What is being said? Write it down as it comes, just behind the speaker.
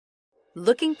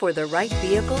Looking for the right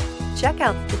vehicle? Check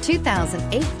out the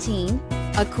 2018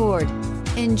 Accord.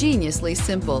 Ingeniously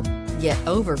simple, yet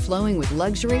overflowing with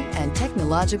luxury and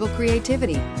technological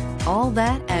creativity. All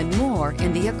that and more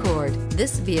in the Accord.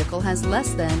 This vehicle has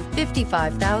less than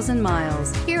 55,000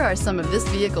 miles. Here are some of this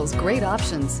vehicle's great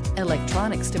options: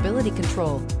 electronic stability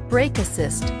control, brake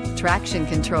assist, traction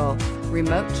control,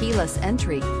 remote keyless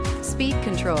entry, speed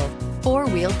control,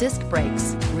 four-wheel disc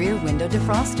brakes, rear window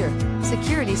defroster,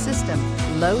 security system,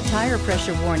 low tire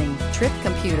pressure warning, trip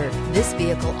computer. This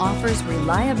vehicle offers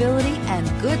reliability and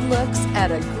good looks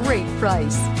at a great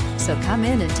price. So come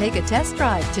in and take a test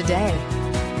drive today.